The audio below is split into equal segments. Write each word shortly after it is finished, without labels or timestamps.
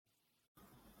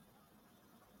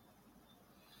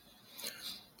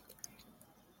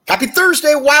Happy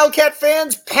Thursday, Wildcat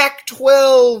fans.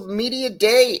 Pac-12 Media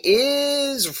Day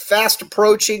is fast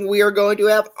approaching. We are going to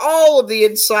have all of the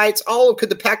insights. Could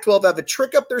the Pac-12 have a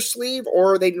trick up their sleeve,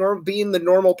 or are they being the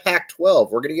normal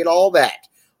Pac-12? We're going to get all that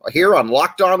here on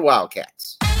Locked On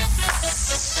Wildcats.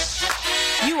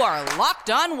 You are Locked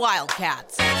On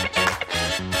Wildcats,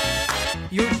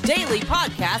 your daily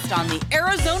podcast on the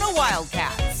Arizona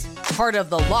Wildcats, part of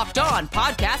the Locked On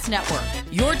Podcast Network,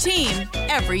 your team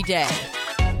every day.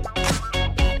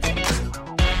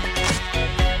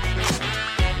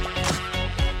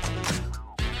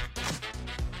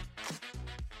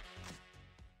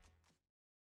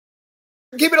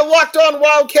 Keeping it Locked On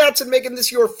Wildcats and making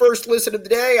this your first listen of the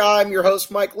day. I'm your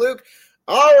host, Mike Luke.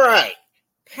 All right,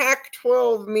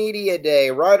 Pac-12 Media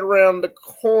Day right around the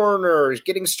corner is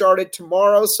getting started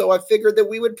tomorrow, so I figured that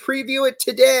we would preview it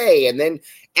today. And then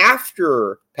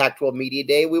after Pac-12 Media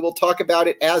Day, we will talk about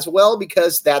it as well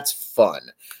because that's fun.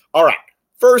 All right,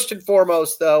 first and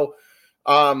foremost, though,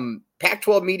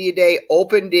 Pac-12 Media Day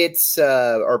opened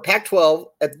Pac-12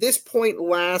 at this point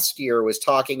last year was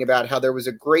talking about how there was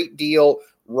a great deal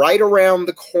right around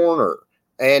the corner.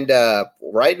 And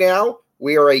right now,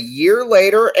 we are a year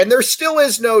later, and there still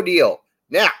is no deal.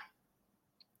 Now,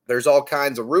 there's all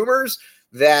kinds of rumors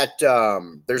that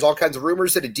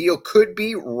a deal could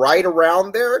be right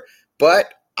around there,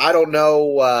 but I don't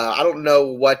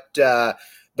know what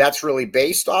that's really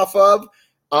based off of.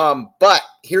 But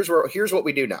here's what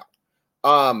we do know.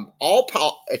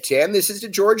 This is to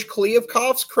George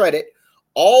Kliavkoff's credit.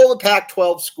 All the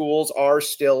Pac-12 schools are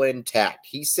still intact.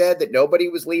 He said that nobody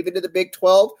was leaving to the Big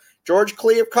 12. George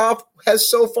Kliavkoff has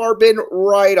so far been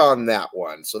right on that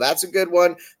one. So that's a good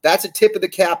one. That's a tip of the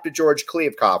cap to George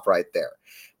Kliavkoff right there.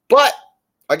 But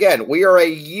again, we are a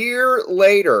year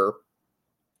later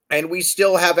and we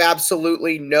still have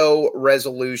absolutely no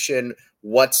resolution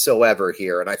whatsoever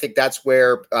here. And I think that's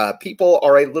where people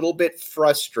are a little bit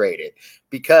frustrated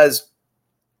because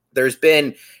there's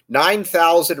been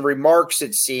 9,000 remarks,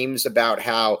 it seems, about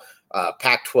how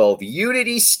Pac-12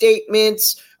 unity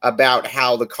statements, about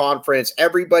how the conference,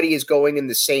 everybody is going in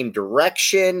the same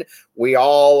direction. We're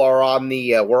all on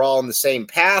the same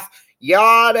path,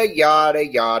 yada, yada,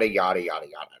 yada, yada, yada,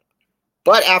 yada.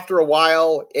 But after a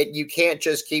while, you can't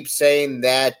just keep saying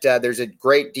that there's a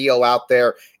great deal out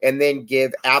there and then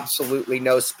give absolutely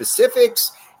no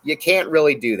specifics. You can't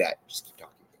really do that. Just keep talking.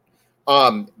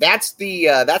 That's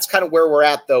kind of where we're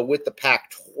at, though, with the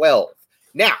Pac-12.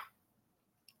 Now,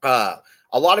 a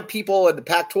lot of people in the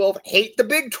Pac-12 hate the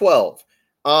Big 12.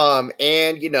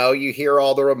 And, you hear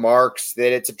all the remarks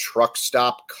that it's a truck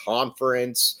stop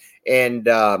conference and,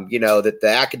 that the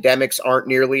academics aren't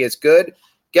nearly as good.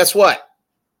 Guess what?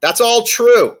 That's all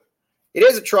true. It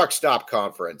is a truck stop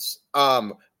conference.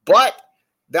 But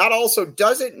that also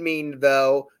doesn't mean,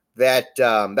 though, that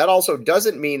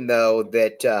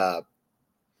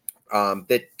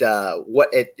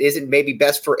what it isn't maybe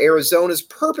best for Arizona's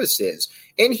purposes.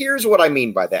 And here's what I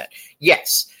mean by that.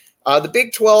 Yes, the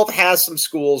Big 12 has some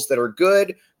schools that are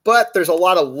good, but there's a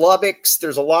lot of Lubbocks,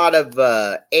 there's a lot of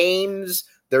Ames,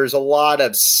 there's a lot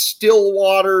of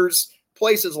Stillwaters,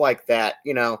 places like that,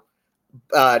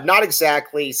 not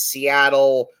exactly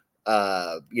Seattle,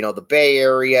 the Bay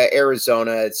Area,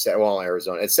 Arizona, et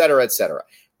cetera, et cetera.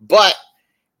 But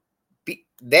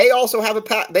they also have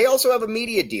a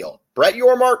media deal. Brett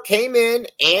Yormark came in,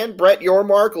 and Brett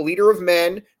Yormark, a leader of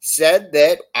men, said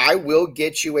that I will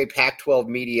get you a Pac-12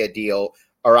 media deal,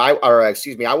 I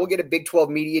will get a Big 12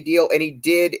 media deal, and he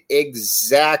did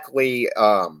exactly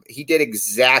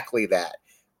that.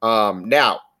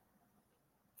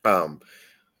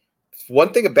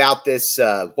 One thing about this,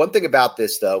 though,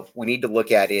 we need to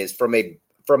look at is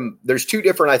there's two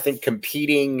different, I think,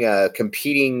 competing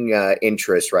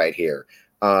interests right here.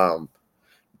 Now,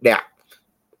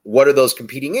 what are those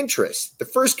competing interests? The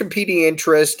first competing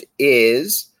interest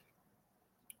is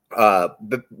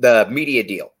the media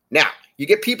deal. Now, you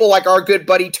get people like our good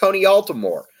buddy Tony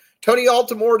Altimore. Tony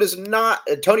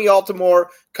Altimore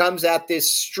comes at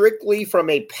this strictly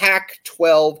from a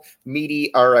Pac-12 media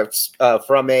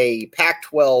from a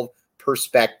Pac-12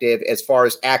 perspective as far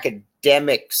as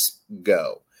academics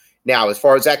go. Now, as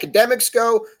far as academics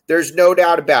go, there's no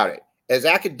doubt about it. As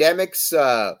academics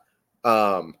go,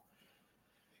 the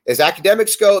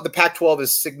Pac-12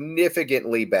 is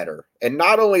significantly better. And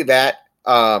not only that,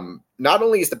 not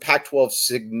only is the Pac-12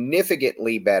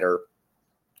 significantly better,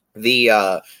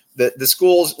 the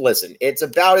schools, listen, it's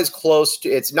about as close to,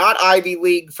 it's not Ivy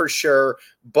League for sure,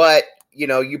 but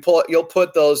you'll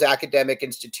put those academic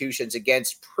institutions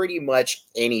against pretty much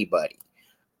anybody.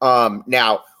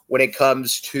 Now, when it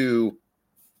comes to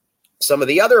some of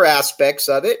the other aspects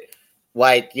of it,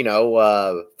 like,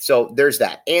 so there's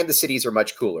that. And the cities are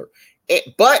much cooler.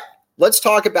 But let's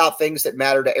talk about things that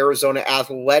matter to Arizona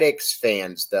athletics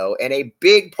fans, though. And a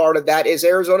big part of that is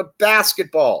Arizona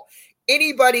basketball.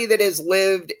 Anybody that has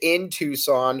lived in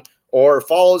Tucson or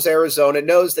follows Arizona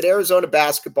knows that Arizona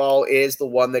basketball is the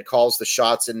one that calls the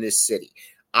shots in this city.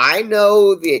 I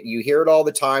know that you hear it all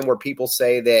the time where people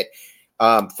say that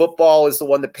football is the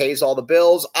one that pays all the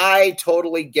bills. I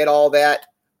totally get all that.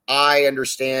 I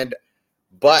understand.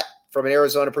 But from an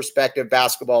Arizona perspective,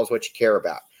 basketball is what you care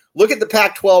about. Look at the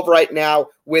Pac-12 right now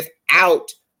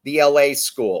without the LA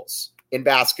schools in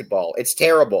basketball. It's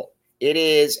terrible. It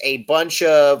is a bunch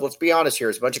of, let's be honest here,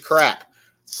 it's a bunch of crap.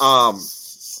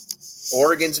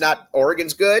 Oregon's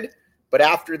good, but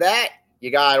after that,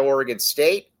 you got Oregon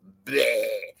State, bleh.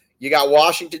 You got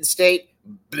Washington State,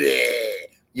 bleh.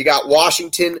 You got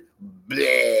Washington,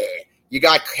 bleh. You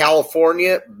got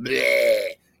California, bleh.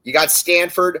 You got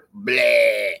Stanford,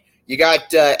 bleh. You got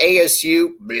ASU,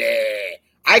 bleh.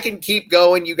 I can keep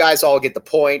going. You guys all get the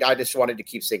point. I just wanted to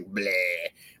keep saying bleh.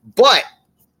 But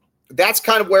that's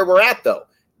kind of where we're at, though.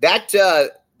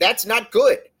 That's not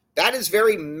good. That is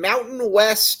very Mountain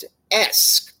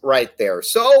West-esque right there.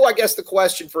 So I guess the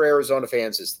question for Arizona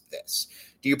fans is this.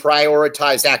 Do you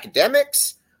prioritize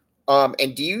academics?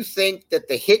 And do you think that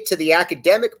the hit to the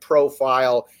academic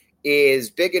profile is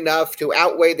big enough to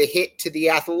outweigh the hit to the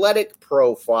athletic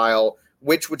profile,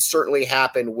 which would certainly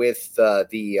happen with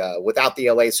without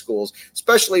the LA schools,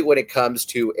 especially when it comes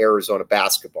to Arizona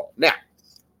basketball? Now,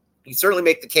 you certainly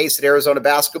make the case that Arizona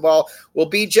basketball will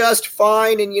be just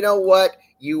fine, and you know what?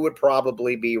 You would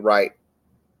probably be right.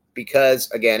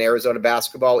 Because, again, Arizona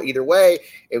basketball, either way,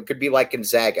 it could be like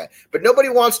Gonzaga. But nobody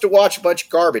wants to watch a bunch of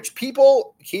garbage.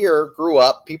 People here grew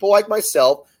up, people like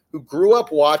myself, who grew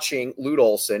up watching Lute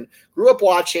Olson, grew up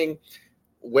watching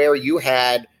where you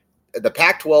had the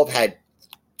Pac-12 had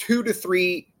 2 to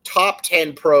 3 top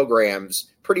 10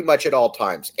 programs pretty much at all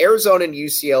times. Arizona and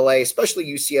UCLA, especially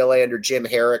UCLA under Jim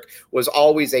Herrick, was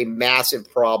always a massive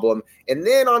problem. And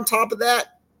then on top of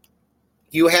that,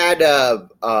 you had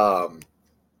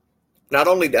not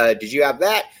only did you have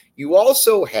that, you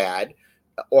also had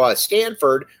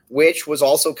Stanford, which was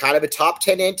also kind of a top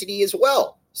 10 entity as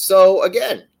well. So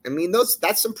again, I mean,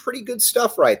 that's some pretty good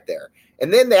stuff right there.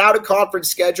 And then the out-of-conference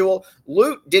schedule,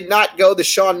 Lute did not go the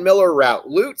Sean Miller route.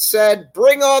 Lute said,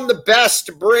 bring on the best,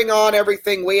 bring on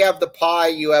everything. We have the pie,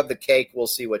 you have the cake. We'll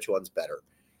see which one's better.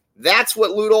 That's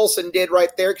what Lute Olson did right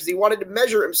there because he wanted to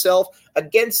measure himself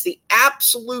against the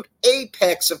absolute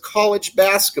apex of college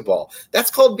basketball.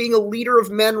 That's called being a leader of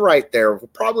men right there.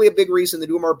 Probably a big reason that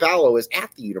Umar Ballo is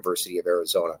at the University of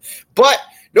Arizona. But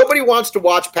nobody wants to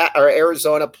watch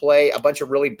Arizona play a bunch of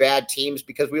really bad teams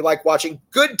because we like watching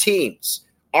good teams.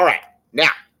 All right, now,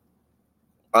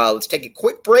 let's take a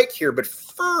quick break here. But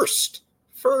first,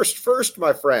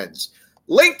 my friends,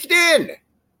 LinkedIn.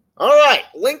 All right,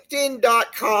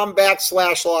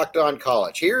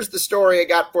 LinkedIn.com/LockedOnCollege. Here's the story I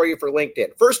got for you for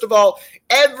LinkedIn. First of all,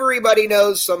 everybody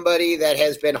knows somebody that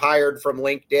has been hired from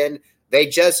LinkedIn. They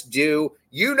just do.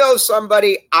 You know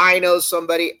somebody, I know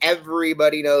somebody,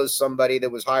 everybody knows somebody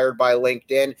that was hired by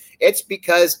LinkedIn. It's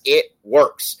because it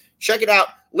works. Check it out,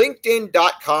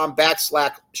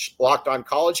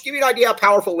 LinkedIn.com/LockedOnCollege. Give you an idea how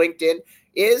powerful LinkedIn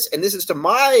is, and this is to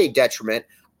my detriment.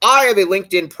 I have a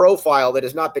LinkedIn profile that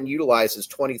has not been utilized since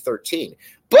 2013.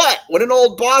 But when an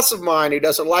old boss of mine who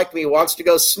doesn't like me wants to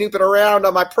go snooping around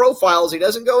on my profiles, he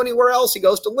doesn't go anywhere else. He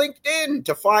goes to LinkedIn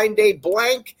to find a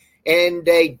blank and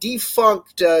a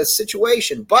defunct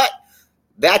situation. But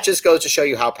that just goes to show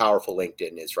you how powerful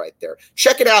LinkedIn is right there.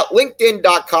 Check it out,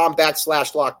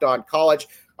 LinkedIn.com/LockedOnCollege.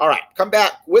 All right, come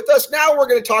back with us. Now we're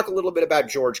going to talk a little bit about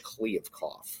George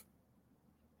Kliavkoff.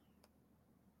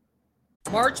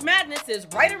 March Madness is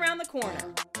right around the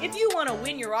corner. If you want to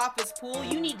win your office pool,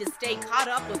 you need to stay caught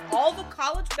up with all the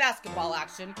college basketball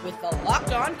action with the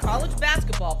Locked On College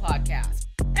Basketball Podcast.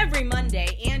 Every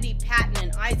Monday, Andy Patton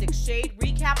and Isaac Shade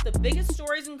recap the biggest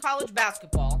stories in college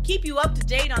basketball, keep you up to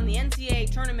date on the NCAA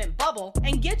tournament bubble,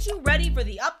 and get you ready for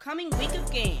the upcoming week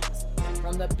of games.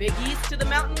 From the Big East to the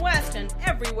Mountain West and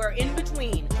everywhere in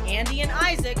between, Andy and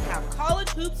Isaac have college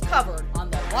hoops covered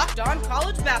on the Locked On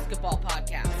College Basketball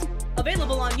Podcast.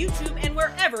 Available on YouTube and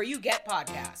wherever you get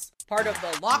podcasts. Part of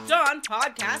the Locked On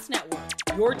Podcast Network.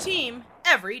 Your team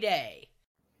every day.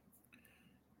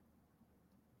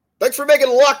 Thanks for making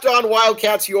Locked On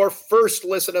Wildcats your first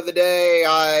listen of the day.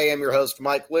 I am your host,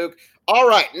 Mike Luke. All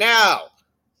right, now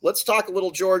let's talk a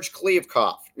little George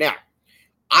Kliavkoff. Now,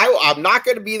 I'm not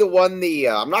going to be the one.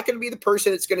 I'm not going to be the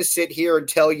person that's going to sit here and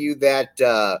tell you that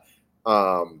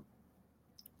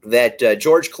that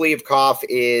George Kliavkoff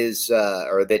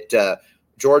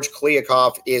George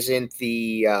Kliavkoff isn't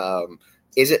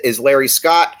is Larry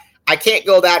Scott. I can't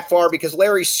go that far because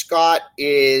Larry Scott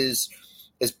is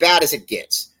as bad as it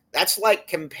gets. That's like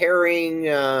comparing.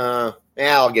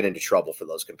 I'll get into trouble for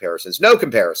those comparisons. No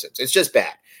comparisons. It's just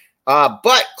bad.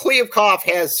 But Kliavkoff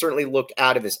has certainly looked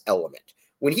out of his element.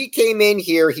 When he came in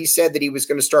here, he said that he was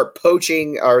going to start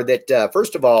poaching, or that,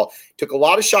 first of all, took a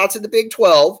lot of shots at the Big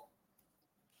 12.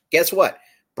 Guess what?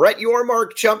 Brett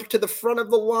Yormark jumped to the front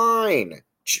of the line.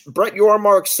 Brett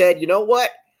Yormark said, you know what?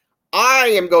 I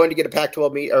am going to get a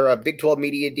Pac-12 or a Big 12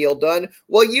 media deal done.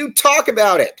 Well, you talk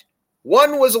about it.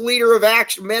 One was a leader of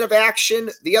action, man of action.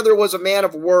 The other was a man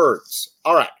of words.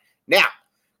 All right. Now,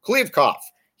 Kliavkoff.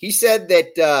 He said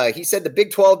that the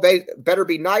Big 12 better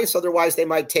be nice, otherwise they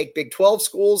might take Big 12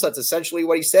 schools. That's essentially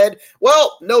what he said.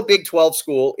 Well, no Big 12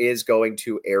 school is going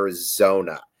to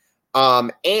Arizona.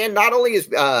 And not only is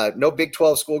no Big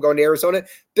 12 school going to Arizona,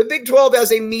 the Big 12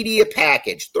 has a media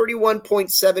package,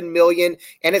 $31.7 million,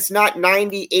 and it's not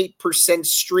 98%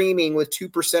 streaming with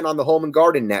 2% on the Home and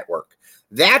Garden network.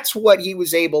 That's what he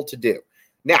was able to do.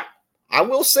 Now, I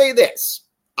will say this.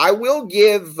 I will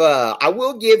give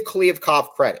Kliavkoff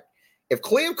credit. If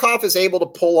Kliavkoff is able to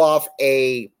pull off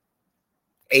a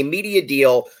media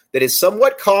deal that is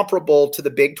somewhat comparable to the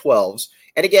Big 12's,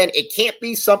 and again, it can't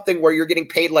be something where you're getting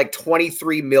paid like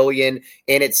 $23 million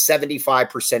and it's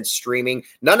 75% streaming.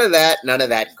 None of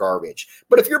that garbage.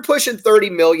 But if you're pushing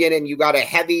 $30 million and you got a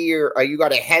heavy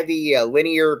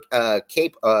linear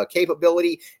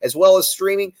capability as well as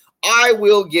streaming, I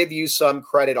will give you some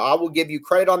credit. I will give you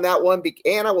credit on that one,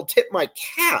 and I will tip my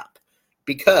cap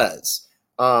because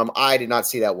I did not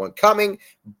see that one coming.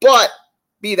 But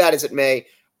be that as it may,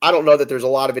 I don't know that there's a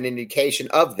lot of an indication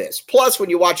of this. Plus,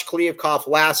 when you watch Kliavkoff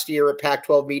last year at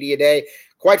Pac-12 Media Day,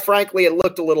 quite frankly, it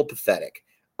looked a little pathetic.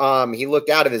 He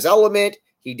looked out of his element.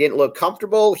 He didn't look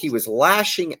comfortable. He was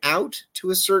lashing out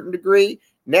to a certain degree.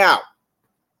 Now,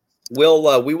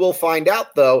 we will find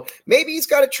out, though. Maybe he's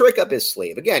got a trick up his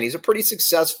sleeve. Again, he's a pretty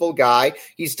successful guy.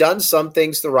 He's done some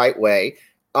things the right way.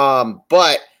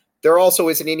 But there also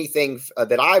isn't anything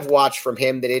that I've watched from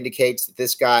him that indicates that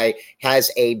this guy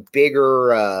has a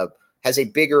bigger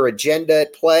agenda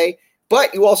at play.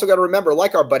 But you also got to remember,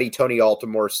 like our buddy Tony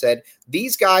Altimore said,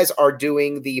 these guys are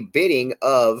doing the bidding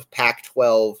of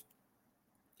Pac-12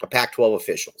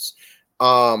 officials.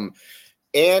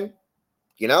 And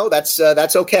you know, that's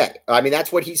okay. I mean,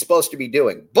 that's what he's supposed to be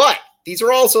doing. But these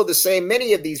are also the same,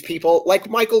 many of these people, like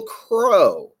Michael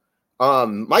Crow.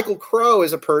 Michael Crow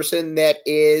is a person that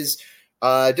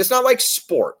does not like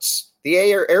sports. The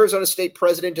Arizona State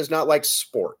president does not like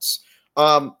sports.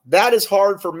 That is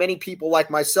hard for many people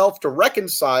like myself to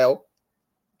reconcile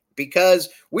because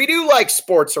we do like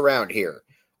sports around here.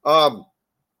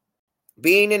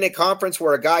 Being in a conference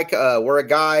where a guy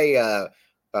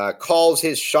calls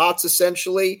his shots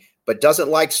essentially, but doesn't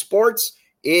like sports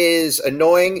is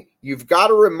annoying. You've got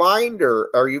to remind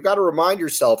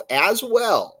yourself as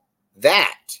well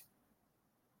that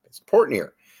it's important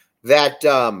here that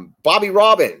Bobby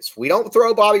Robbins, we don't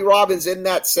throw Bobby Robbins in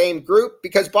that same group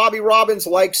because Bobby Robbins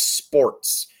likes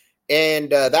sports.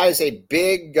 And that is a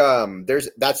big,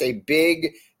 that's a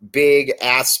big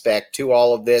aspect to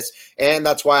all of this. And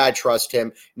that's why I trust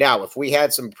him. Now, if we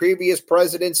had some previous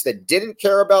presidents that didn't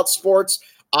care about sports,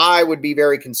 I would be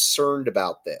very concerned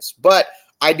about this. But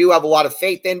I do have a lot of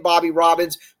faith in Bobby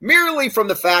Robbins, merely from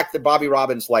the fact that Bobby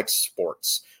Robbins likes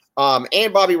sports.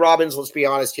 And Bobby Robbins, let's be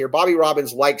honest here, Bobby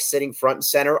Robbins likes sitting front and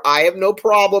center. I have no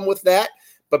problem with that.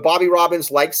 But Bobby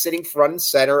Robbins likes sitting front and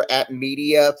center at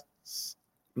media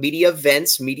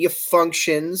events, media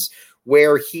functions,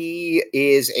 where he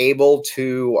is able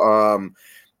to,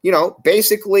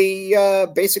 basically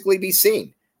be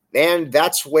seen. And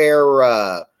that's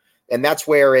where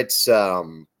it's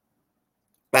at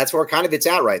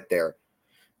right there.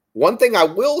 One thing I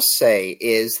will say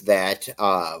is that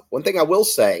I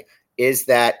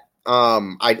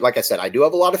do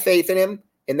have a lot of faith in him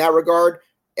in that regard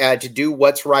to do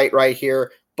what's right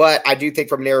here. But I do think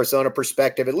from an Arizona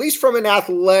perspective, at least from an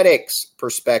athletics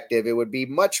perspective, it would be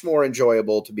much more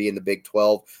enjoyable to be in the Big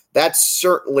 12. That's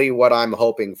certainly what I'm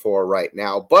hoping for right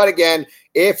now. But again,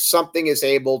 if something is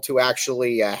able to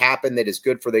actually happen that is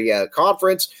good for the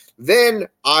conference, then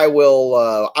I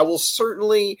will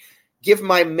certainly give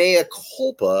my mea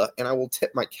culpa and I will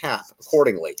tip my cap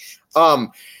accordingly.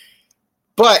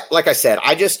 But like I said,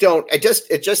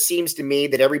 it just seems to me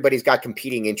that everybody's got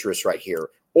competing interests right here.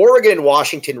 Oregon and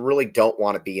Washington really don't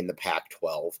want to be in the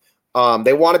Pac-12.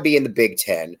 They want to be in the Big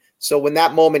 10. So when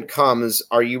that moment comes,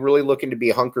 are you really looking to be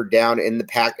hunkered down in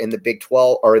the Big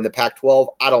 12 or in the Pac-12?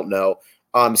 I don't know.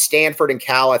 Stanford and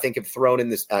Cal, I think, have thrown in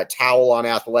this towel on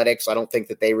athletics. I don't think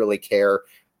that they really care.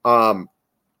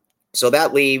 So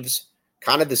that leaves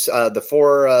kind of the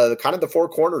four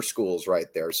corner schools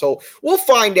right there. So we'll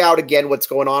find out again what's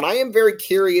going on. I am very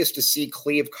curious to see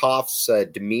Kliavkoff's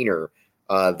demeanor,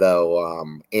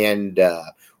 though, and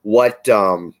what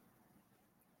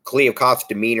Kliavkoff's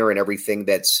demeanor and everything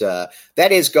that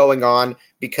is going on,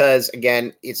 because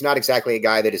again, it's not exactly a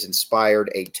guy that has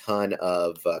inspired a ton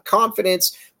of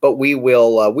confidence, but we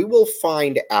will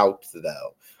find out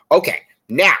though. Okay,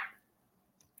 now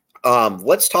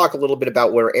let's talk a little bit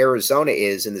about where Arizona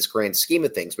is in this grand scheme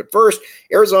of things. But first,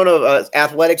 Arizona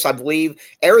athletics, I believe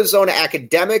Arizona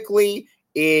academically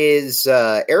is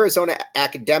in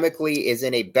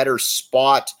a better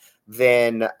spot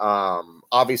than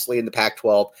obviously in the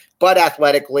Pac-12, but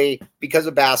athletically, because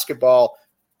of basketball,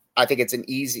 I think it's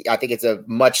a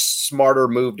much smarter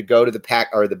move to go to the Pac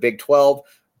or the Big 12.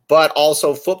 But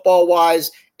also football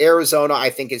wise, Arizona, I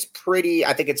think it's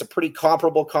a pretty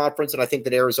comparable conference, and I think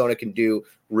that Arizona can do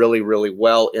really, really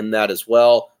well in that as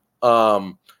well.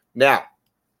 Now,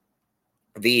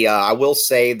 I will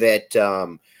say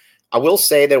that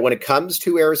when it comes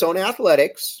to Arizona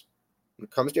athletics,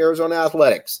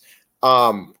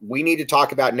 we need to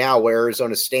talk about now where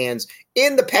Arizona stands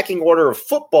in the pecking order of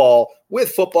football,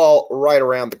 with football right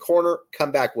around the corner.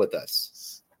 Come back with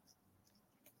us.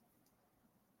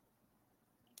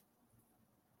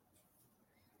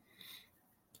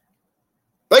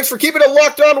 Thanks for keeping it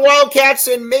locked on Wildcats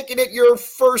and making it your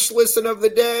first listen of the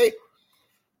day.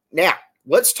 Now,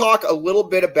 let's talk a little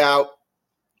bit about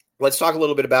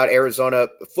Arizona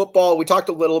football. We talked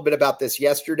a little bit about this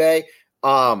yesterday.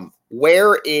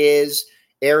 Where is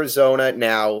Arizona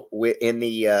now in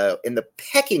the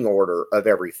pecking order of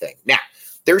everything? Now,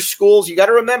 there's schools you got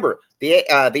to remember. The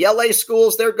LA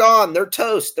schools, they're gone. They're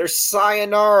toast. They're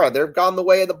sayonara. They've gone the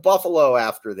way of the Buffalo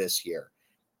after this year.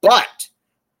 But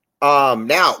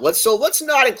now let's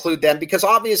not include them, because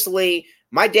obviously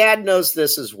my dad knows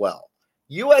this as well.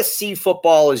 USC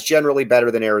football is generally better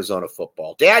than Arizona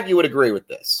football. Dad, you would agree with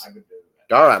this? I would agree with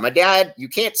that. All right, my dad, you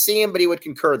can't see him, but he would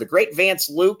concur. The great Vance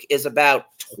Luke is about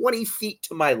 20 feet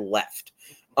to my left.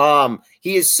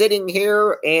 He is sitting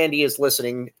here and he is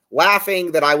listening,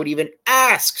 laughing that I would even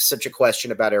ask such a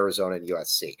question about Arizona and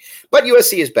USC. But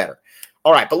USC is better.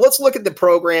 All right, but let's look at the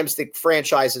programs, the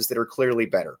franchises that are clearly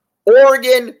better.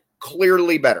 Oregon,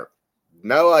 clearly better.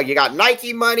 No, you got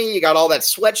Nike money. You got all that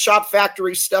sweatshop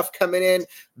factory stuff coming in.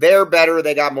 They're better.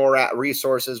 They got more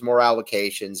resources, more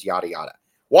allocations, yada, yada.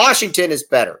 Washington is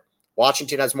better.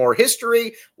 Washington has more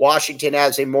history. Washington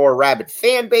has a more rabid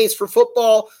fan base for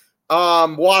football.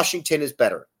 Washington is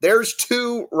better. There's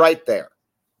two right there.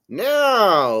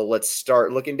 Now let's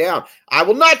start looking down. I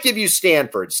will not give you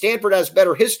Stanford. Stanford has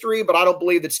better history, but I don't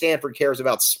believe that Stanford cares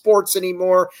about sports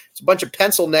anymore. It's a bunch of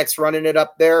pencil necks running it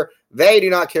up there. They do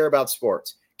not care about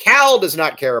sports. Cal does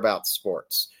not care about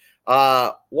sports.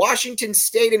 Washington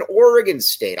State and Oregon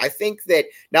State. I think that,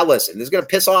 now listen, this is going to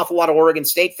piss off a lot of Oregon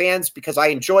State fans, because I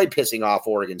enjoy pissing off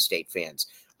Oregon State fans.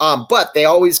 But they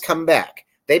always come back.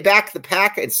 They back the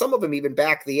Pac, and some of them even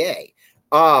back the A.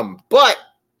 But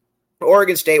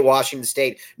Oregon State, Washington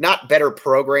State, not better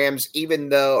programs,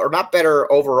 not better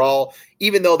overall,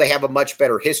 even though they have a much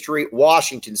better history.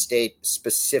 Washington State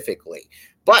specifically.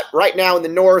 But right now in the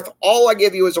North, all I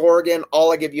give you is Oregon.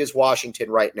 All I give you is Washington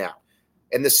right now.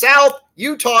 In the South,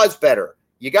 Utah is better.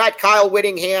 You got Kyle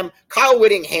Whittingham. Kyle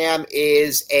Whittingham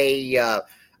is a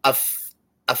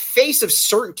face of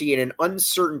certainty in an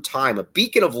uncertain time, a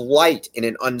beacon of light in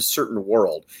an uncertain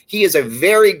world. He is a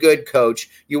very good coach.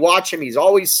 You watch him, he's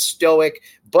always stoic,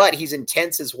 but he's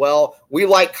intense as well. We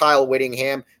like Kyle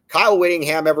Whittingham. Kyle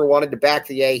Whittingham ever wanted to back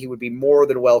the A, he would be more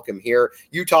than welcome here.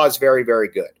 Utah is very, very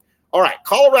good. All right,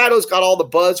 Colorado's got all the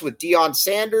buzz with Deion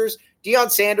Sanders. Deion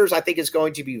Sanders, I think, is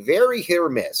going to be very hit or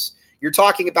miss. You're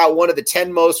talking about one of the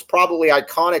 10 most probably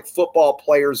iconic football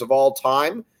players of all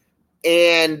time,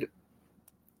 and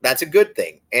that's a good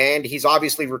thing. And he's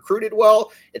obviously recruited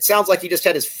well. It sounds like he just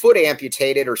had his foot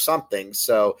amputated or something,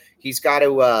 so he's got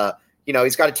to,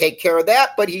 he's got to take care of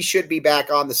that. But he should be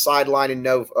back on the sideline in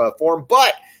no form.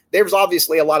 But there's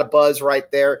obviously a lot of buzz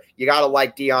right there. You got to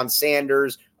like Deion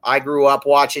Sanders. I grew up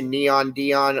watching Neon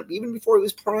Deion even before it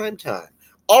was prime time.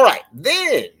 All right,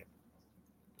 then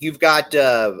you've got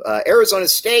Arizona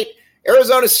State.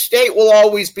 Arizona State will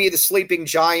always be the sleeping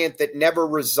giant that never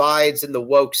resides in the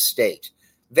woke state.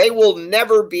 They will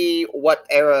never be what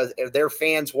their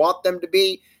fans want them to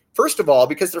be. First of all,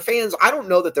 because their fans, I don't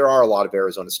know that there are a lot of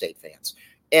Arizona State fans.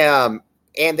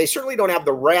 And they certainly don't have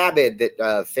the rabid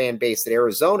fan base that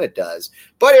Arizona does.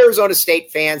 But Arizona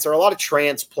State fans, there are a lot of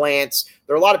transplants.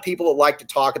 There are a lot of people that like to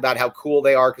talk about how cool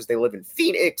they are because they live in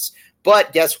Phoenix.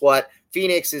 But guess what?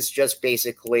 Phoenix is just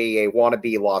basically a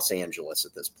wannabe Los Angeles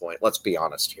at this point. Let's be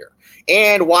honest here.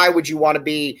 And why would you want to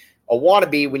be a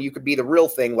wannabe when you could be the real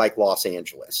thing like Los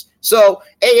Angeles? So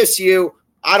ASU,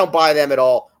 I don't buy them at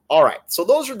all. All right, so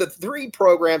those are the three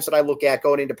programs that I look at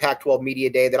going into Pac-12 Media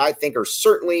Day that I think are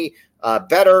certainly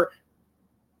better.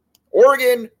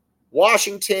 Oregon,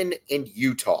 Washington, and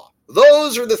Utah.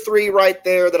 Those are the three right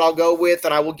there that I'll go with,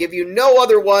 and I will give you no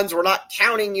other ones. We're not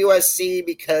counting USC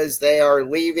because they are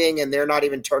leaving, and they're not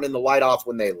even turning the light off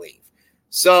when they leave.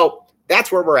 So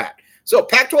that's where we're at. So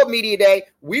Pac-12 Media Day,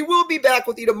 we will be back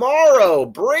with you tomorrow,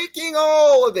 breaking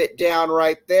all of it down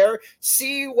right there.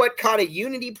 See what kind of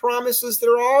unity promises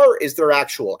there are. Is there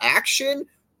actual action?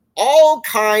 All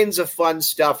kinds of fun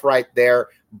stuff right there.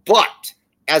 But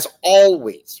as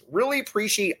always, really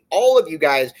appreciate all of you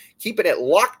guys keeping it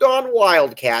locked on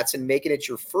Wildcats and making it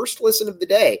your first listen of the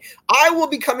day. I will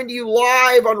be coming to you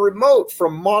live on remote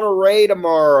from Monterey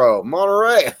tomorrow.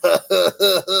 Monterey.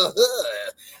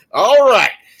 All right.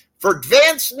 For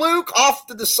Advanced Luke, off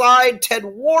to the side, Ted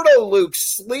Wardo Luke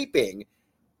sleeping.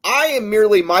 I am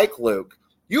merely Mike Luke.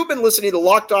 You've been listening to the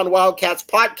Locked On Wildcats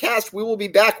podcast. We will be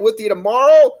back with you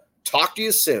tomorrow. Talk to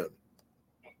you soon.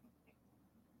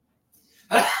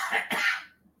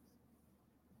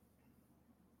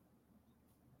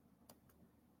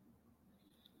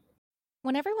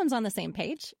 When everyone's on the same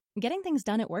page, getting things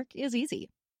done at work is easy.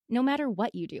 No matter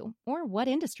what you do or what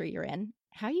industry you're in,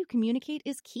 how you communicate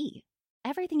is key.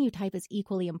 Everything you type is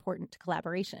equally important to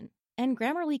collaboration, and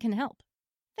Grammarly can help.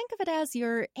 Think of it as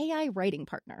your AI writing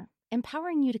partner,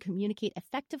 empowering you to communicate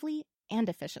effectively and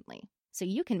efficiently, so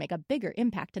you can make a bigger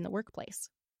impact in the workplace.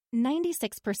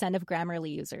 96% of Grammarly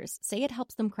users say it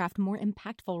helps them craft more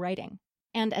impactful writing.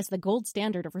 And as the gold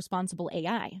standard of responsible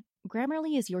AI,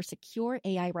 Grammarly is your secure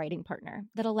AI writing partner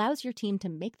that allows your team to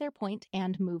make their point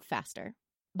and move faster.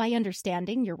 By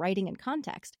understanding your writing and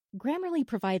context, Grammarly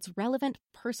provides relevant,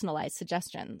 personalized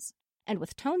suggestions. And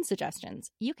with tone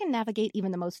suggestions, you can navigate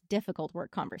even the most difficult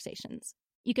work conversations.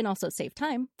 You can also save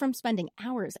time from spending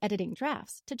hours editing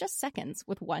drafts to just seconds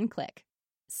with one click.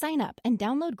 Sign up and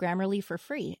download Grammarly for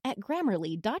free at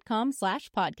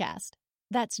Grammarly.com/podcast.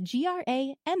 That's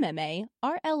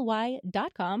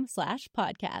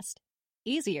GRAMMARLY.com/podcast.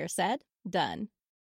 Easier said, done.